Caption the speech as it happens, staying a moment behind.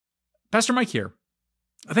Pastor Mike here.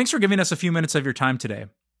 Thanks for giving us a few minutes of your time today.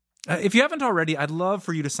 If you haven't already, I'd love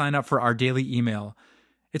for you to sign up for our daily email.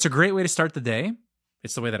 It's a great way to start the day.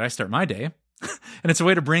 It's the way that I start my day. And it's a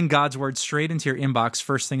way to bring God's word straight into your inbox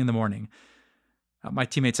first thing in the morning. My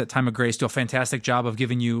teammates at Time of Grace do a fantastic job of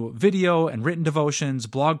giving you video and written devotions,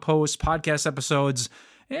 blog posts, podcast episodes,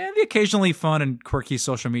 and the occasionally fun and quirky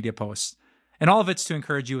social media posts. And all of it's to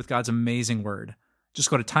encourage you with God's amazing word. Just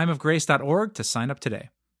go to timeofgrace.org to sign up today.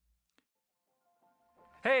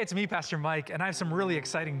 Hey, it's me, Pastor Mike, and I have some really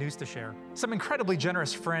exciting news to share. Some incredibly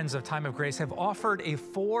generous friends of Time of Grace have offered a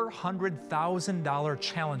 $400,000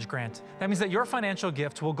 challenge grant. That means that your financial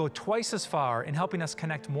gift will go twice as far in helping us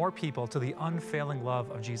connect more people to the unfailing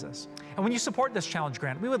love of Jesus. And when you support this challenge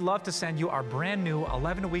grant, we would love to send you our brand new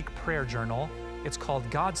 11-week prayer journal. It's called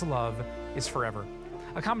God's Love is Forever.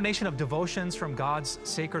 A combination of devotions from God's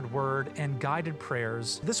sacred word and guided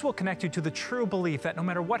prayers. This will connect you to the true belief that no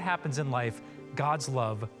matter what happens in life, God's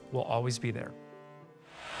love will always be there.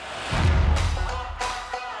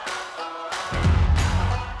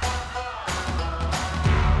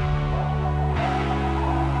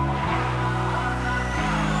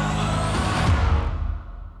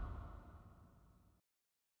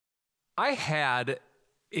 I had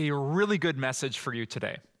a really good message for you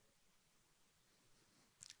today.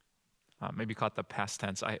 Maybe caught the past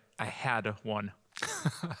tense. I had one.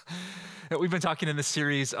 We've been talking in this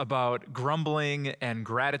series about grumbling and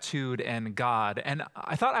gratitude and God. And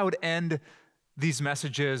I thought I would end these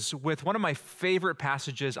messages with one of my favorite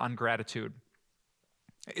passages on gratitude.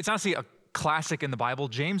 It's honestly a classic in the Bible,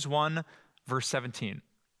 James 1, verse 17.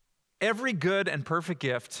 Every good and perfect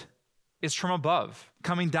gift is from above,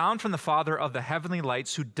 coming down from the Father of the heavenly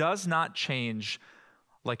lights, who does not change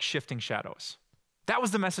like shifting shadows. That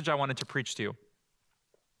was the message I wanted to preach to you.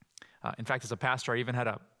 In fact, as a pastor, I even had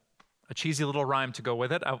a cheesy little rhyme to go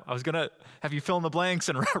with it. I was going to have you fill in the blanks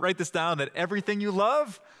and write this down, that everything you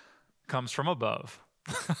love comes from above.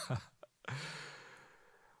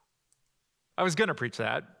 I was going to preach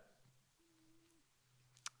that,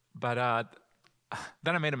 but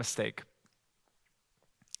then I made a mistake.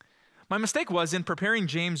 My mistake was in preparing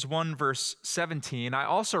James 1, verse 17, I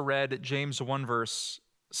also read James 1, verse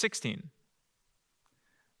 16,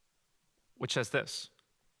 which says this: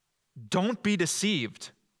 "Don't be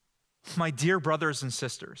deceived, my dear brothers and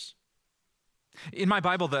sisters." In my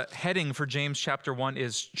Bible, the heading for James chapter 1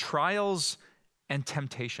 is Trials and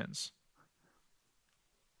Temptations.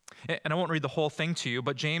 And I won't read the whole thing to you,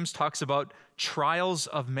 but James talks about trials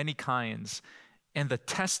of many kinds and the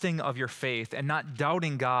testing of your faith and not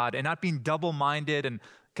doubting God and not being double-minded and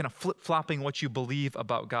kind of flip-flopping what you believe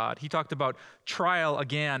about God. He talked about trial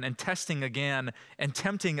again and testing again and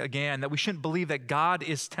tempting again, that we shouldn't believe that God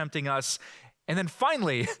is tempting us. And then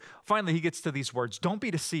finally, he gets to these words: "Don't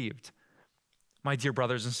be deceived, my dear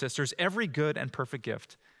brothers and sisters. Every good and perfect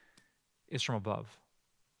gift is from above."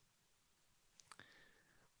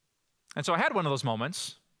 And so I had one of those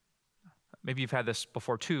moments, maybe you've had this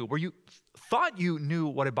before too, where you thought you knew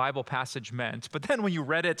what a Bible passage meant, but then when you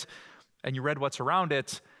read it and you read what's around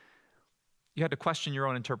it, you had to question your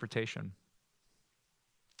own interpretation.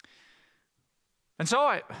 And so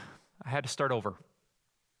I had to start over.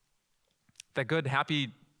 That good,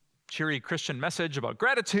 happy, cheery Christian message about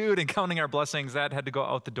gratitude and counting our blessings, that had to go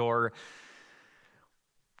out the door.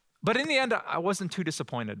 But in the end, I wasn't too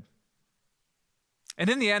disappointed.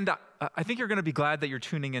 And in the end, I think you're going to be glad that you're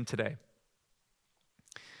tuning in today.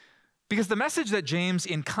 Because the message that James,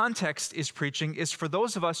 in context, is preaching is for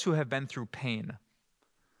those of us who have been through pain.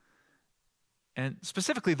 And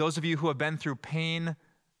specifically, those of you who have been through pain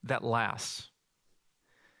that lasts.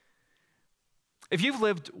 If you've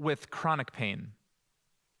lived with chronic pain,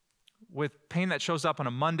 with pain that shows up on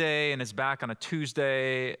a Monday and is back on a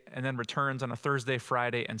Tuesday and then returns on a Thursday,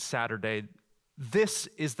 Friday, and Saturday, this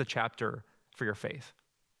is the chapter for your faith.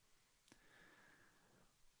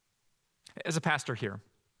 As a pastor here,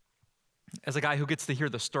 as a guy who gets to hear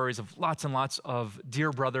the stories of lots and lots of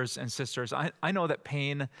dear brothers and sisters, I know that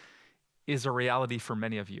pain is a reality for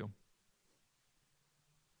many of you.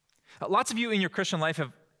 Lots of you in your Christian life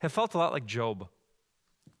have felt a lot like Job.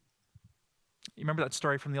 You remember that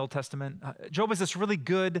story from the Old Testament? Job is this really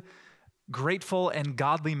good, grateful, and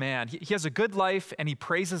godly man. He has a good life and he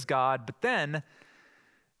praises God, but then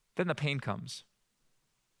the pain comes.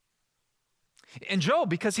 And Job,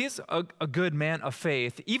 because he is a good man of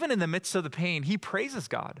faith, even in the midst of the pain, he praises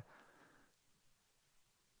God.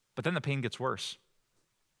 But then the pain gets worse.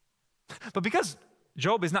 But because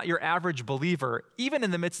Job is not your average believer, even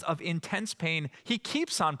in the midst of intense pain, he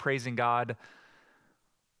keeps on praising God.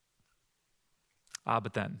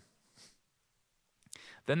 But then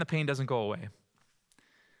then the pain doesn't go away.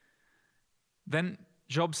 Then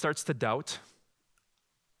Job starts to doubt,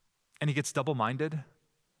 and he gets double-minded,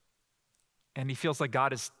 and he feels like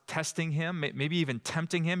God is testing him, maybe even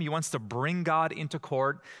tempting him. He wants to bring God into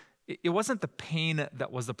court. It wasn't the pain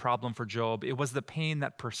that was the problem for Job. It was the pain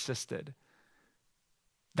that persisted.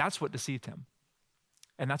 That's what deceived him,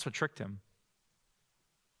 and that's what tricked him.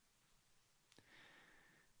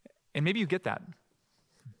 And maybe you get that.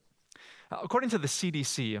 According to the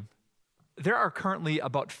CDC, there are currently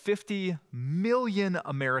about 50 million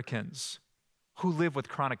Americans who live with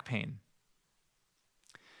chronic pain.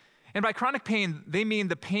 And by chronic pain, they mean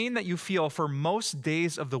the pain that you feel for most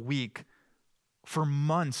days of the week for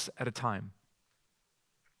months at a time.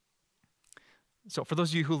 So for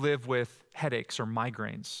those of you who live with headaches or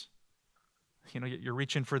migraines, you're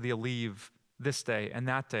reaching for the Aleve this day and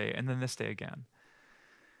that day and then this day again.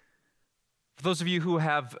 For those of you who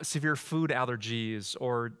have severe food allergies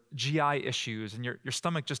or GI issues and your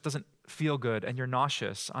stomach just doesn't feel good and you're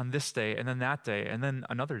nauseous on this day and then that day and then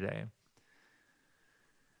another day.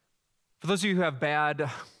 For those of you who have bad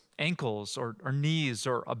ankles or knees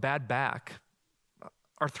or a bad back,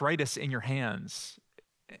 arthritis in your hands,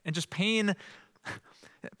 and just pain.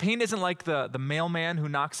 Pain isn't like the mailman who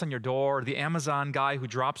knocks on your door or the Amazon guy who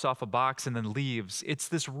drops off a box and then leaves. It's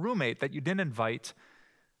this roommate that you didn't invite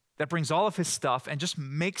that brings all of his stuff and just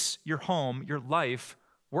makes your home, your life,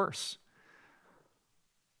 worse.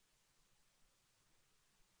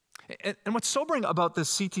 And what's sobering about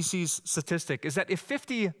this CTC's statistic is that if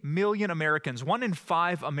 50 million Americans, 1 in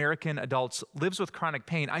 5 American adults lives with chronic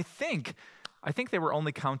pain, I think they were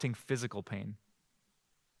only counting physical pain.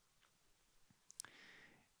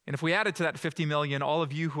 And if we added to that 50 million, all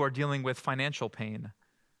of you who are dealing with financial pain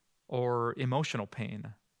or emotional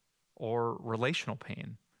pain or relational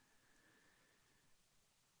pain,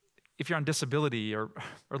 if you're on disability or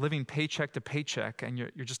living paycheck to paycheck and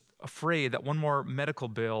you're just afraid that one more medical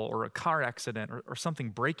bill or a car accident or something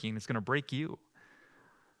breaking is going to break you.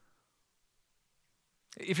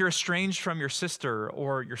 If you're estranged from your sister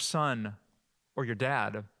or your son or your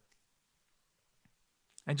dad,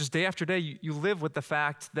 and just day after day you live with the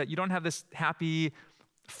fact that you don't have this happy,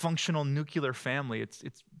 functional nuclear family.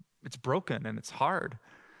 It's broken and it's hard.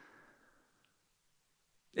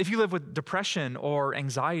 If you live with depression or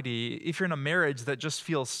anxiety, if you're in a marriage that just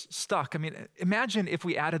feels stuck, imagine if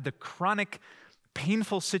we added the chronic,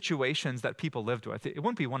 painful situations that people lived with. It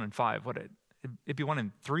wouldn't be 1 in 5, would it? It'd be 1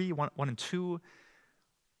 in 3, 1 in 2.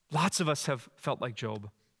 Lots of us have felt like Job.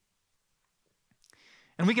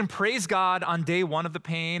 And we can praise God on day 1 of the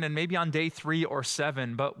pain and maybe on day 3 or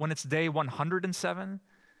 7, but when it's day 107,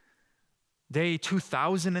 day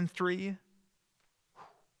 2003,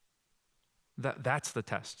 that's the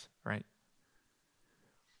test, right?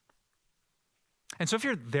 And so if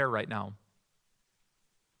you're there right now,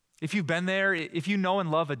 if you've been there, if you know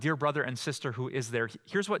and love a dear brother and sister who is there,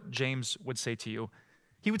 here's what James would say to you.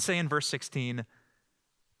 He would say in verse 16,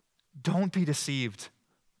 don't be deceived,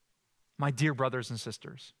 my dear brothers and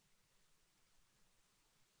sisters.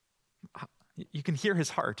 You can hear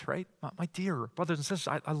his heart, right? My dear brothers and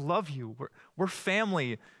sisters, I love you. We're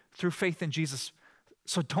family through faith in Jesus,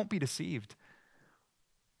 so don't be deceived.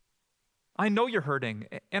 I know you're hurting,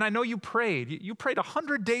 and I know you prayed. You prayed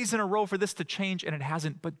 100 days in a row for this to change, and it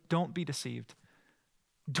hasn't, but don't be deceived.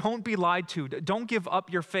 Don't be lied to. Don't give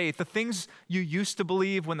up your faith. The things you used to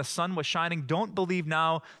believe when the sun was shining, don't believe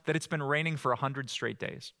now that it's been raining for 100 straight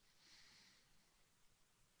days.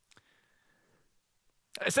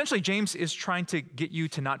 Essentially, James is trying to get you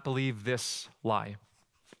to not believe this lie.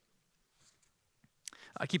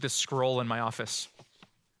 I keep this scroll in my office.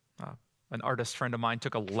 An artist friend of mine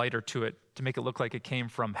took a lighter to it to make it look like it came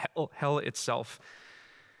from hell itself.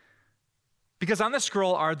 Because on this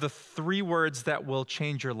scroll are the 3 words that will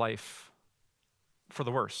change your life for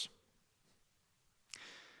the worse.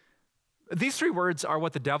 These 3 words are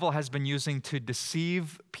what the devil has been using to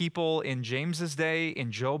deceive people in James's day,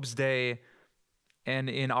 in Job's day, and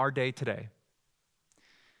in our day today.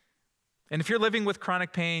 And if you're living with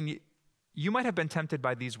chronic pain, you might have been tempted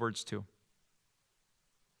by these words too.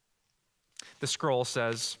 The scroll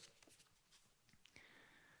says,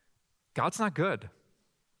 God's not good.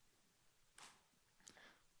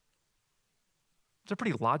 It's a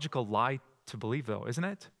pretty logical lie to believe, though, isn't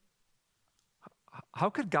it? How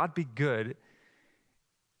could God be good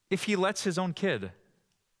if he lets his own kid,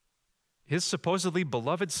 his supposedly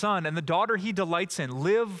beloved son, and the daughter he delights in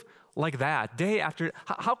live like that day after?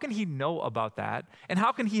 How can he know about that? And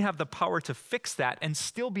how can he have the power to fix that and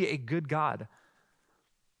still be a good God?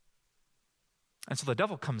 And so the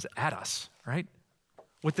devil comes at us, right?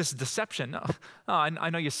 with this deception. I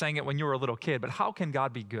know you sang it when you were a little kid, but how can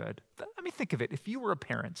God be good? Let me think of it. If you were a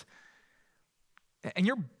parent and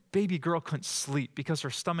your baby girl couldn't sleep because her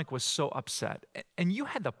stomach was so upset, and you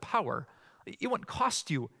had the power, it wouldn't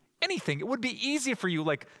cost you anything. It would be easy for you,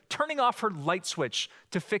 like turning off her light switch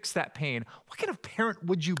to fix that pain. What kind of parent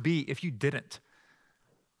would you be if you didn't?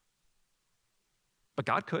 But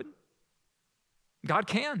God could. God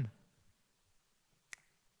can.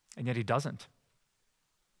 And yet he doesn't.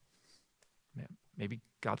 Maybe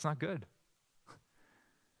God's not good.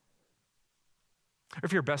 Or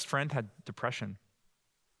if your best friend had depression,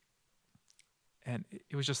 and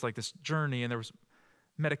it was just like this journey, and there was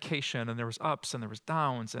medication, and there was ups, and there was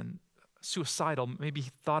downs, and suicidal. Maybe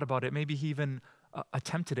he thought about it. Maybe he even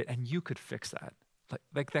attempted it, and you could fix that.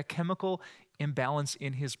 Like that chemical imbalance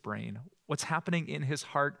in his brain, what's happening in his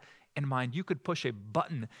heart and mind, you could push a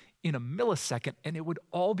button in a millisecond, and it would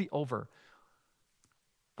all be over.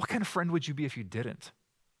 What kind of friend would you be if you didn't?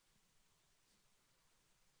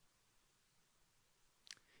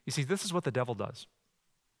 You see, this is what the devil does.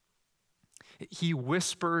 He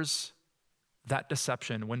whispers that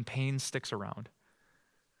deception when pain sticks around.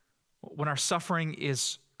 When our suffering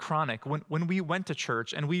is chronic, when we went to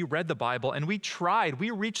church and we read the Bible and we tried, we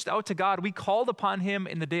reached out to God, we called upon him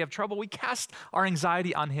in the day of trouble, we cast our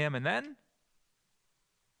anxiety on him, and then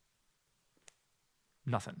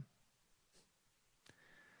nothing.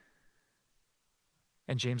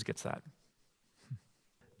 And James gets that.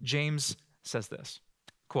 James says this,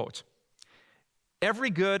 quote, "Every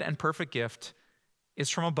good and perfect gift is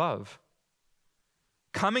from above,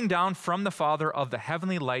 coming down from the Father of the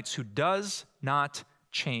heavenly lights, who does not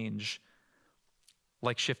change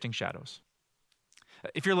like shifting shadows."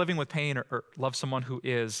 If you're living with pain or love someone who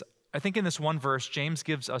is, I think in this one verse, James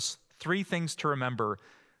gives us 3 things to remember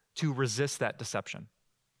to resist that deception.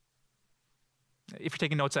 If you're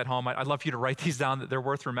taking notes at home, I'd love for you to write these down, that they're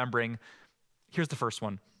worth remembering. Here's the first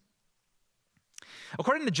one.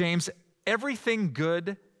 According to James, everything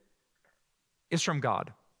good is from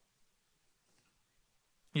God.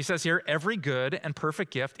 He says here, every good and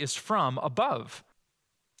perfect gift is from above.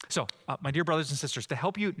 So, my dear brothers and sisters, to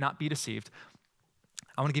help you not be deceived,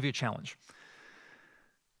 I want to give you a challenge.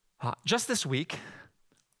 Just this week,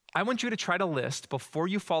 I want you to try to list, before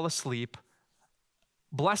you fall asleep,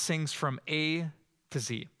 blessings from A to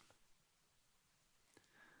Z.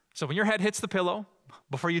 So when your head hits the pillow,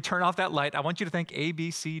 before you turn off that light, I want you to think A,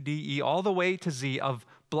 B, C, D, E, all the way to Z of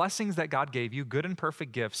blessings that God gave you, good and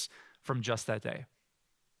perfect gifts from just that day.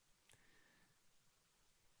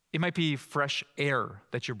 It might be fresh air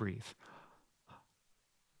that you breathe.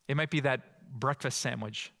 It might be that breakfast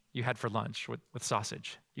sandwich you had for lunch with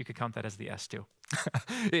sausage. You could count that as the S too.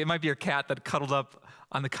 It might be your cat that cuddled up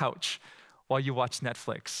on the couch while you watch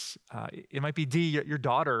Netflix. It might be D, your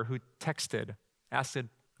daughter, who texted, asked,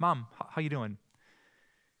 "Mom, how you doing?"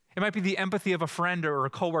 It might be the empathy of a friend or a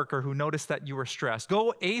coworker who noticed that you were stressed.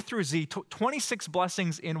 Go A through Z, 26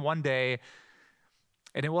 blessings in one day,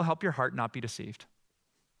 and it will help your heart not be deceived.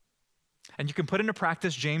 And you can put into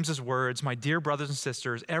practice James's words, "My dear brothers and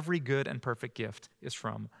sisters, every good and perfect gift is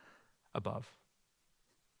from above."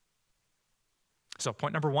 So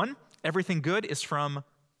point number 1, everything good is from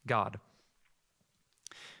God.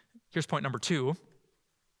 Here's point number 2.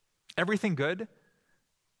 Everything good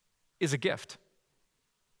is a gift.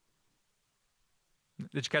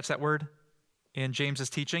 Did you catch that word in James's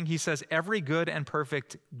teaching? He says every good and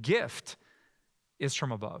perfect gift is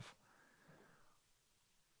from above.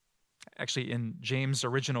 Actually, in James'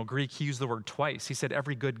 original Greek, he used the word twice. He said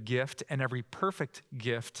every good gift and every perfect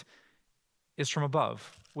gift is from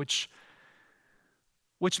above, which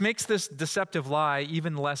makes this deceptive lie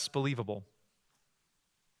even less believable.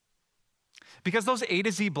 Because those A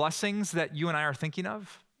to Z blessings that you and I are thinking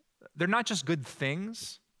of, they're not just good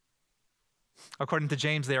things. According to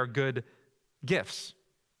James, they are good gifts.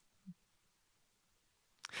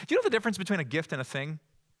 Do you know the difference between a gift and a thing?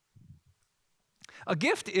 A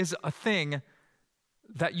gift is a thing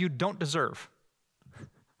that you don't deserve,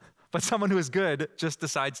 but someone who is good just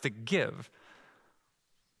decides to give.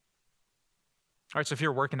 All right, so if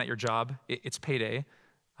you're working at your job, it's payday.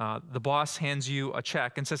 The boss hands you a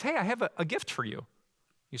check and says, "Hey, I have a gift for you."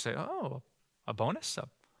 You say, "Oh, a bonus? A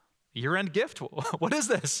year-end gift? What is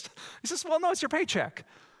this?" He says, "Well, no, it's your paycheck."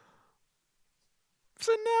 I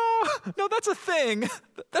said, no, that's a thing.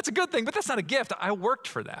 That's a good thing, but that's not a gift. I worked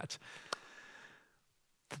for that.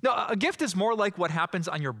 No, a gift is more like what happens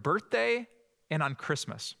on your birthday and on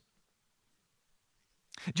Christmas.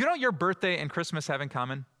 Do you know what your birthday and Christmas have in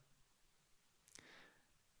common?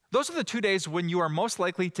 Those are the 2 days when you are most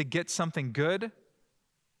likely to get something good,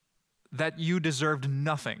 that you deserved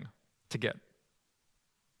nothing to get.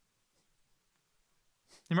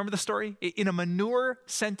 You remember the story? In a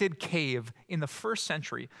manure-scented cave in the first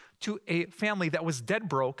century to a family that was dead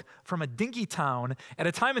broke from a dinky town at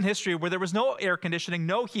a time in history where there was no air conditioning,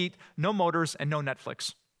 no heat, no motors, and no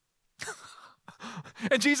Netflix.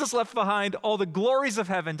 And Jesus left behind all the glories of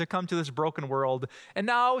heaven to come to this broken world. And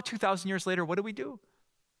now, 2,000 years later, what do?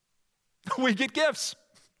 We get gifts.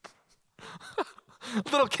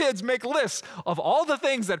 Little kids make lists of all the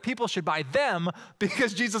things that people should buy them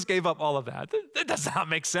because Jesus gave up all of that. That does not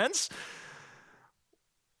make sense.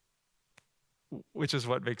 Which is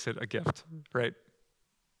what makes it a gift, right?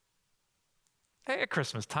 Hey, at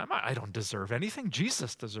Christmas time, I don't deserve anything.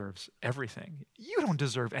 Jesus deserves everything. You don't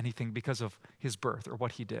deserve anything because of his birth or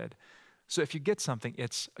what he did. So if you get something,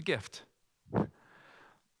 it's a gift.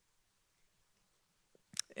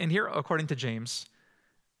 And here, according to James,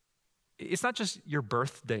 it's not just your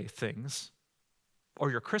birthday things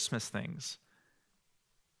or your Christmas things.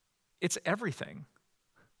 It's everything.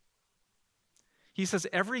 He says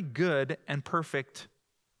every good and perfect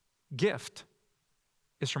gift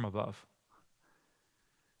is from above.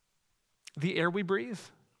 The air we breathe,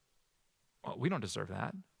 well, we don't deserve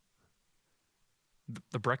that.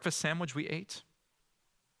 The breakfast sandwich we ate,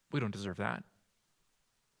 we don't deserve that.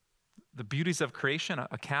 The beauties of creation,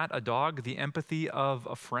 a cat, a dog, the empathy of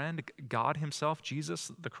a friend, God himself,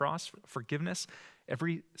 Jesus, the cross, forgiveness,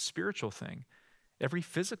 every spiritual thing, every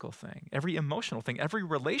physical thing, every emotional thing, every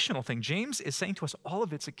relational thing. James is saying to us, all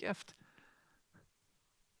of it's a gift.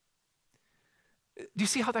 Do you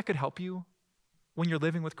see how that could help you when you're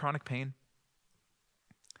living with chronic pain?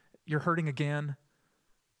 You're hurting again.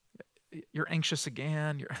 You're anxious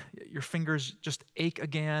again, your fingers just ache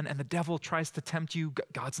again, and the devil tries to tempt you.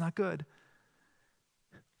 God's not good.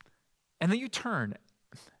 And then you turn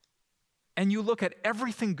and you look at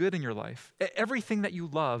everything good in your life, everything that you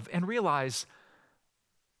love, and realize,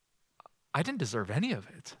 I didn't deserve any of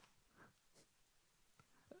it.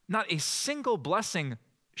 Not a single blessing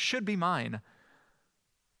should be mine,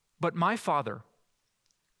 but my Father,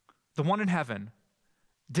 the one in heaven,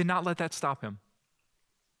 did not let that stop him.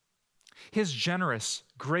 His generous,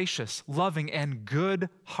 gracious, loving, and good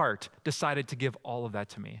heart decided to give all of that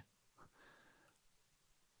to me.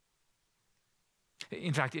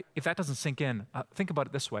 In fact, if that doesn't sink in, think about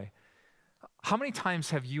it this way. How many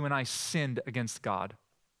times have you and I sinned against God?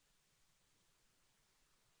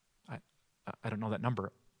 I don't know that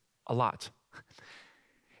number. A lot.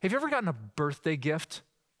 Have you ever gotten a birthday gift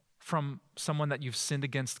from someone that you've sinned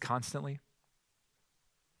against constantly?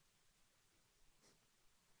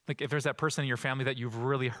 Like if there's that person in your family that you've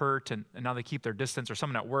really hurt and now they keep their distance, or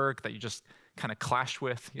someone at work that you just kind of clash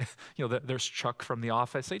with. There's Chuck from the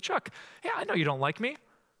office. Say, Chuck, yeah, I know you don't like me.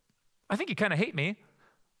 I think you kind of hate me,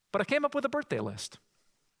 but I came up with a birthday list.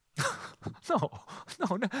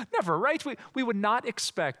 No, never, right? We would not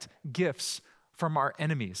expect gifts from our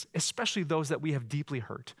enemies, especially those that we have deeply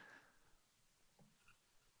hurt.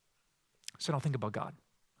 So don't think about God.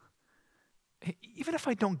 Even if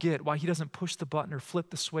I don't get why he doesn't push the button or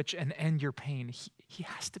flip the switch and end your pain, he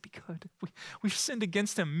has to be good. We've sinned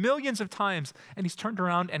against him millions of times, and he's turned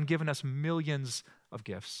around and given us millions of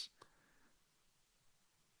gifts.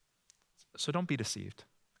 So don't be deceived,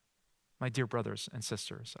 my dear brothers and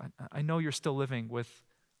sisters. I know you're still living with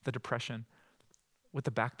the depression, with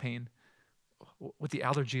the back pain, with the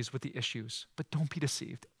allergies, with the issues, but don't be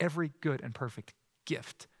deceived. Every good and perfect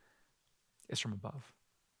gift is from above.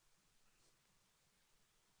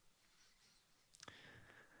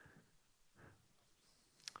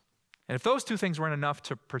 And if those two things weren't enough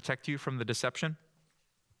to protect you from the deception,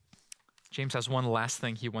 James has one last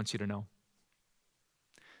thing he wants you to know.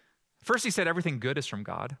 First, he said everything good is from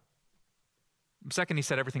God. Second, he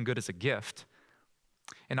said everything good is a gift.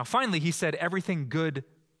 And now finally, he said everything good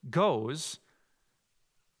goes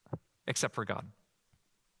except for God.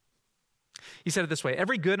 He said it this way: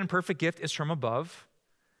 every good and perfect gift is from above,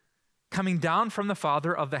 coming down from the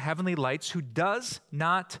Father of the heavenly lights, who does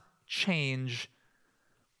not change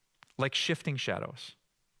like shifting shadows.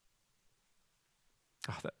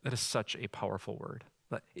 Oh, that is such a powerful word.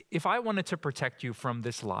 If I wanted to protect you from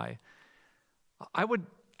this lie, I would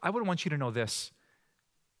want you to know this.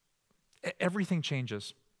 Everything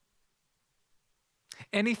changes.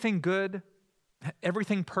 Anything good,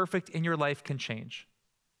 everything perfect in your life can change.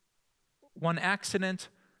 One accident,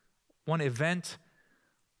 one event,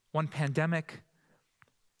 one pandemic,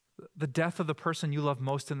 the death of the person you love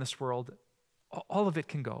most in this world, all of it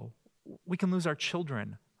can go. We can lose our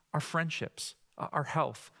children, our friendships, our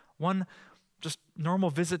health. One Just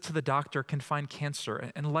normal visit to the doctor can find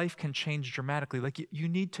cancer, and life can change dramatically. Like, you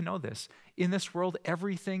need to know this. In this world,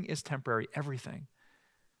 everything is temporary, everything.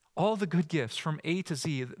 All the good gifts from A to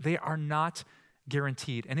Z, they are not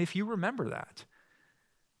guaranteed. And if you remember that,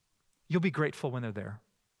 you'll be grateful when they're there.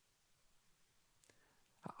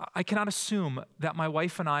 I cannot assume that my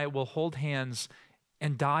wife and I will hold hands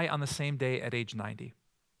and die on the same day at age 90.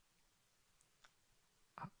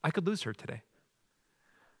 I could lose her today.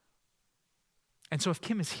 And so if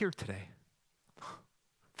Kim is here today,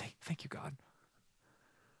 thank you, God.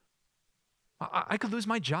 I could lose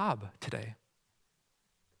my job today.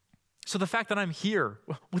 So the fact that I'm here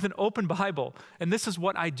with an open Bible, and this is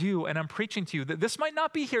what I do, and I'm preaching to you, that this might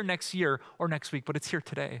not be here next year or next week, but it's here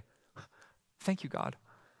today. Thank you, God.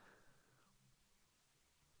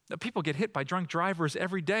 People get hit by drunk drivers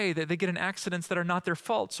every day. They get in accidents that are not their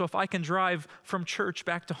fault. So if I can drive from church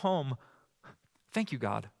back to home, thank you,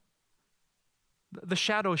 God. The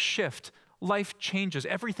shadows shift. Life changes.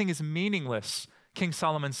 Everything is meaningless, King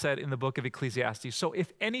Solomon said in the book of Ecclesiastes. So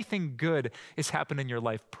if anything good is happening in your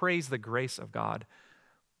life, praise the grace of God.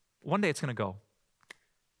 One day it's going to go.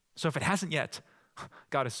 So if it hasn't yet,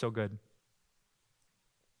 God is so good.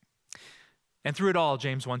 And through it all,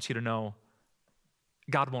 James wants you to know,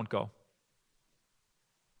 God won't go.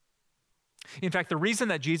 In fact, the reason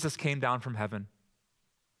that Jesus came down from heaven,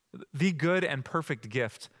 the good and perfect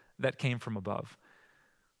gift that came from above,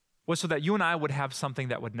 was so that you and I would have something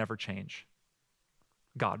that would never change.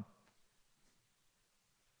 God.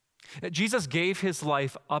 Jesus gave his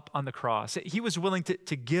life up on the cross. He was willing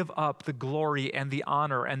to give up the glory and the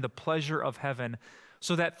honor and the pleasure of heaven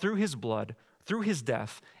so that through his blood, through his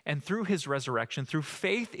death, and through his resurrection, through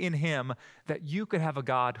faith in him, that you could have a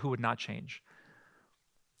God who would not change,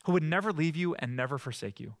 who would never leave you and never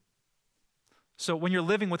forsake you. So when you're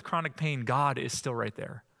living with chronic pain, God is still right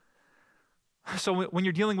there. So when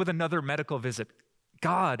you're dealing with another medical visit,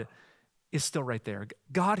 God is still right there.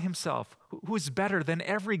 God himself, who is better than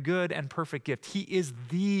every good and perfect gift, he is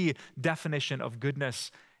the definition of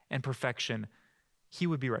goodness and perfection. He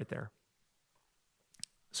would be right there.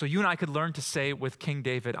 So you and I could learn to say with King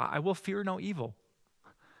David, I will fear no evil.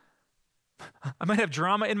 I might have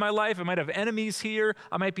drama in my life. I might have enemies here.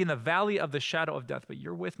 I might be in the valley of the shadow of death, but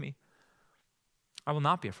you're with me. I will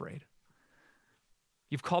not be afraid.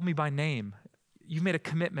 You've called me by name. You've made a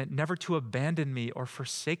commitment never to abandon me or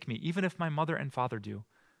forsake me, even if my mother and father do.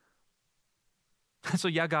 So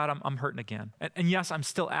yeah, God, I'm hurting again. And yes, I'm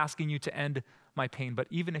still asking you to end my pain, but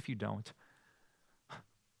even if you don't,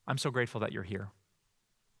 I'm so grateful that you're here.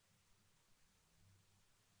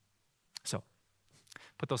 So,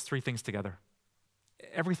 put those three things together.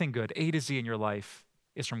 Everything good, A to Z in your life,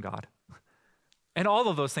 is from God. And all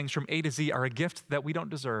of those things from A to Z are a gift that we don't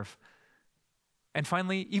deserve. And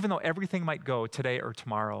finally, even though everything might go today or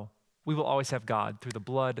tomorrow, we will always have God through the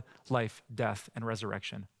blood, life, death, and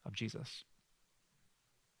resurrection of Jesus.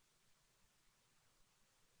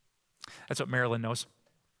 That's what Marilyn knows.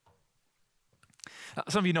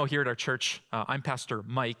 Some of you know here at our church, I'm Pastor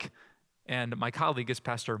Mike, and my colleague is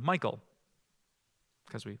Pastor Michael,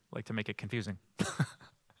 because we like to make it confusing.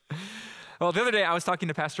 Well, the other day I was talking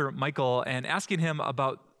to Pastor Michael and asking him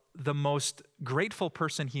about the most grateful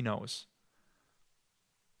person he knows.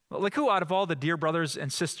 Like, who out of all the dear brothers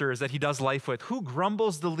and sisters that he does life with, who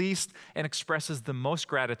grumbles the least and expresses the most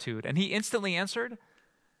gratitude? And he instantly answered,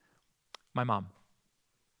 my mom.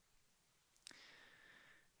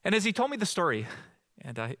 And as he told me the story,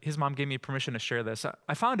 and his mom gave me permission to share this,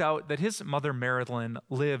 I found out that his mother, Marilyn,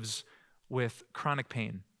 lives with chronic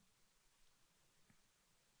pain.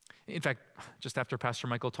 In fact, just after Pastor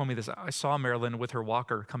Michael told me this, I saw Marilyn with her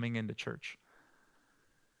walker coming into church.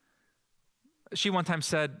 She one time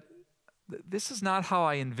said, "This is not how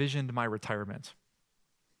I envisioned my retirement."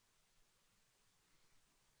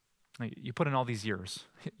 You put in all these years.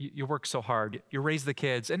 You work so hard. You raise the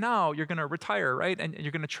kids, and now you're going to retire, right? And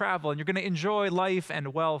you're going to travel, and you're going to enjoy life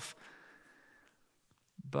and wealth.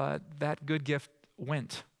 But that good gift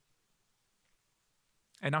went.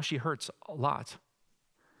 And now she hurts a lot.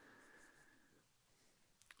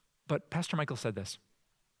 But Pastor Michael said this.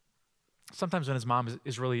 Sometimes when his mom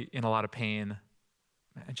is really in a lot of pain,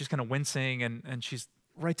 and she's kind of wincing, and she's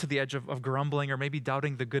right to the edge of grumbling or maybe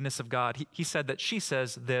doubting the goodness of God, he said that she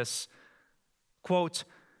says this, quote,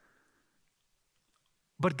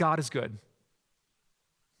 "But God is good."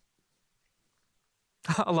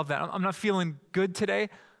 I love that. I'm not feeling good today,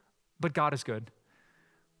 but God is good.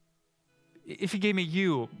 If he gave me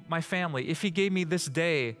you, my family, if he gave me this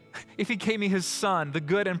day, if he gave me his son, the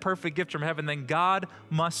good and perfect gift from heaven, then God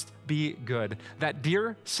must be good. That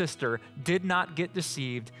dear sister did not get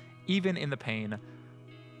deceived even in the pain,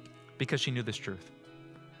 because she knew this truth.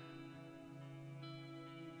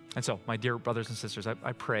 And so, my dear brothers and sisters,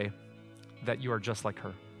 I pray that you are just like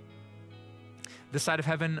her. This side of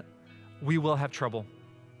heaven, we will have trouble.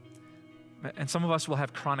 And some of us will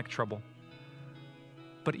have chronic trouble.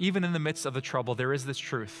 But even in the midst of the trouble, there is this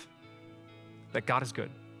truth that God is good.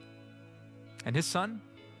 And His Son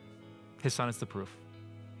is the proof.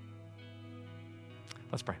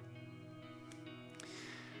 Let's pray.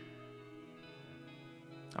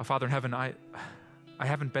 Our Father in heaven, I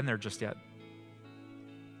haven't been there just yet.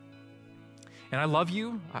 And I love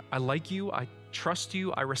you, I like you, I trust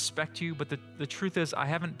you, I respect you, but the truth is I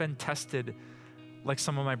haven't been tested like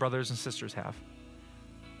some of my brothers and sisters have.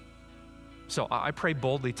 So I pray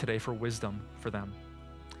boldly today for wisdom for them.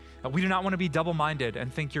 We do not want to be double-minded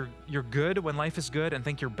and think you're good when life is good and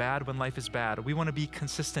think you're bad when life is bad. We want to be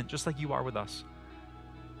consistent just like you are with us.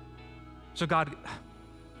 So God,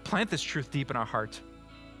 plant this truth deep in our heart.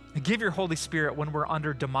 Give your Holy Spirit when we're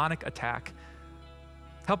under demonic attack.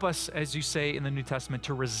 Help us, as you say in the New Testament,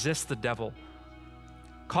 to resist the devil.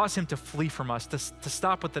 Cause him to flee from us, to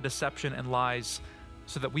stop with the deception and lies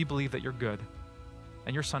so that we believe that you're good.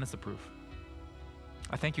 And your Son is the proof.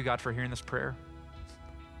 I thank you, God, for hearing this prayer.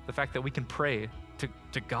 The fact that we can pray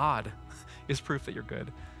to God is proof that you're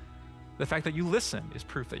good. The fact that you listen is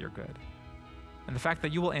proof that you're good. And the fact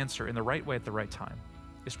that you will answer in the right way at the right time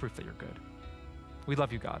is proof that you're good. We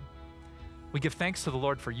love you, God. We give thanks to the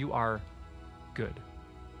Lord, for you are good,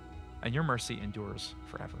 and your mercy endures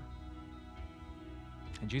forever.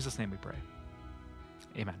 In Jesus' name we pray.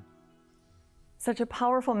 Amen. Such a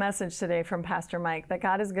powerful message today from Pastor Mike, that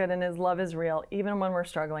God is good and His love is real, even when we're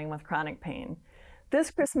struggling with chronic pain.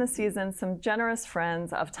 This Christmas season, some generous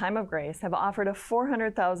friends of Time of Grace have offered a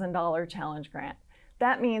 $400,000 challenge grant.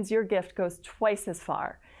 That means your gift goes twice as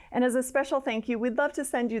far. And as a special thank you, we'd love to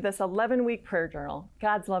send you this 11-week prayer journal,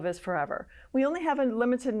 God's Love is Forever. We only have a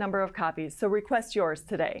limited number of copies, so request yours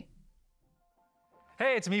today.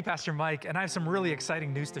 Hey, it's me, Pastor Mike, and I have some really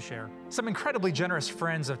exciting news to share. Some incredibly generous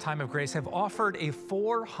friends of Time of Grace have offered a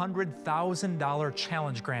 $400,000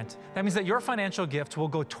 challenge grant. That means that your financial gift will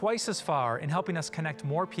go twice as far in helping us connect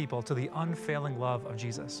more people to the unfailing love of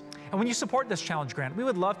Jesus. And when you support this challenge grant, we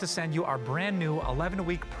would love to send you our brand new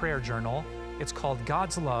 11-week prayer journal. It's called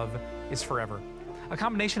God's Love is Forever. A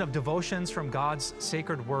combination of devotions from God's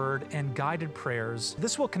sacred word and guided prayers.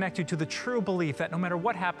 This will connect you to the true belief that no matter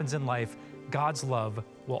what happens in life, God's love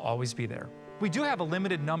will always be there. We do have a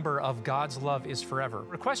limited number of God's Love is Forever.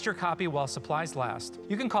 Request your copy while supplies last.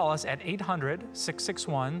 You can call us at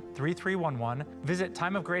 800-661-3311, visit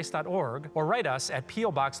timeofgrace.org, or write us at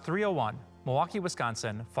P.O. Box 301, Milwaukee,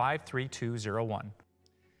 Wisconsin, 53201.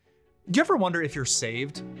 Do you ever wonder if you're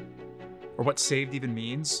saved? Or what saved even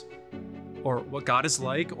means? Or what God is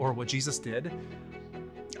like? Or what Jesus did?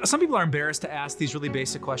 Some people are embarrassed to ask these really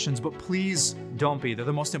basic questions, but please don't be. They're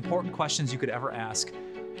the most important questions you could ever ask.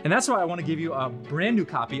 And that's why I want to give you a brand new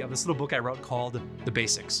copy of this little book I wrote called The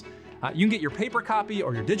Basics. You can get your paper copy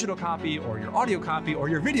or your digital copy or your audio copy or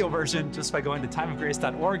your video version just by going to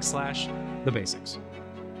timeofgrace.org/thebasics.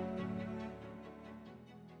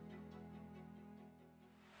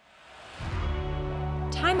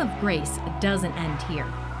 Time of Grace doesn't end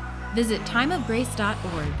here. Visit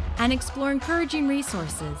timeofgrace.org and explore encouraging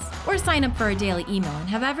resources, or sign up for our daily email and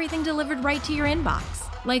have everything delivered right to your inbox,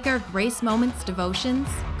 like our Grace Moments devotions,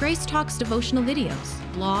 Grace Talks devotional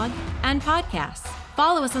videos, blog, and podcasts.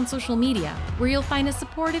 Follow us on social media, where you'll find a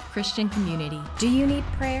supportive Christian community. Do you need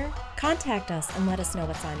prayer? Contact us and let us know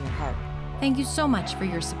what's on your heart. Thank you so much for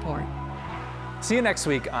your support. See you next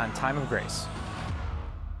week on Time of Grace.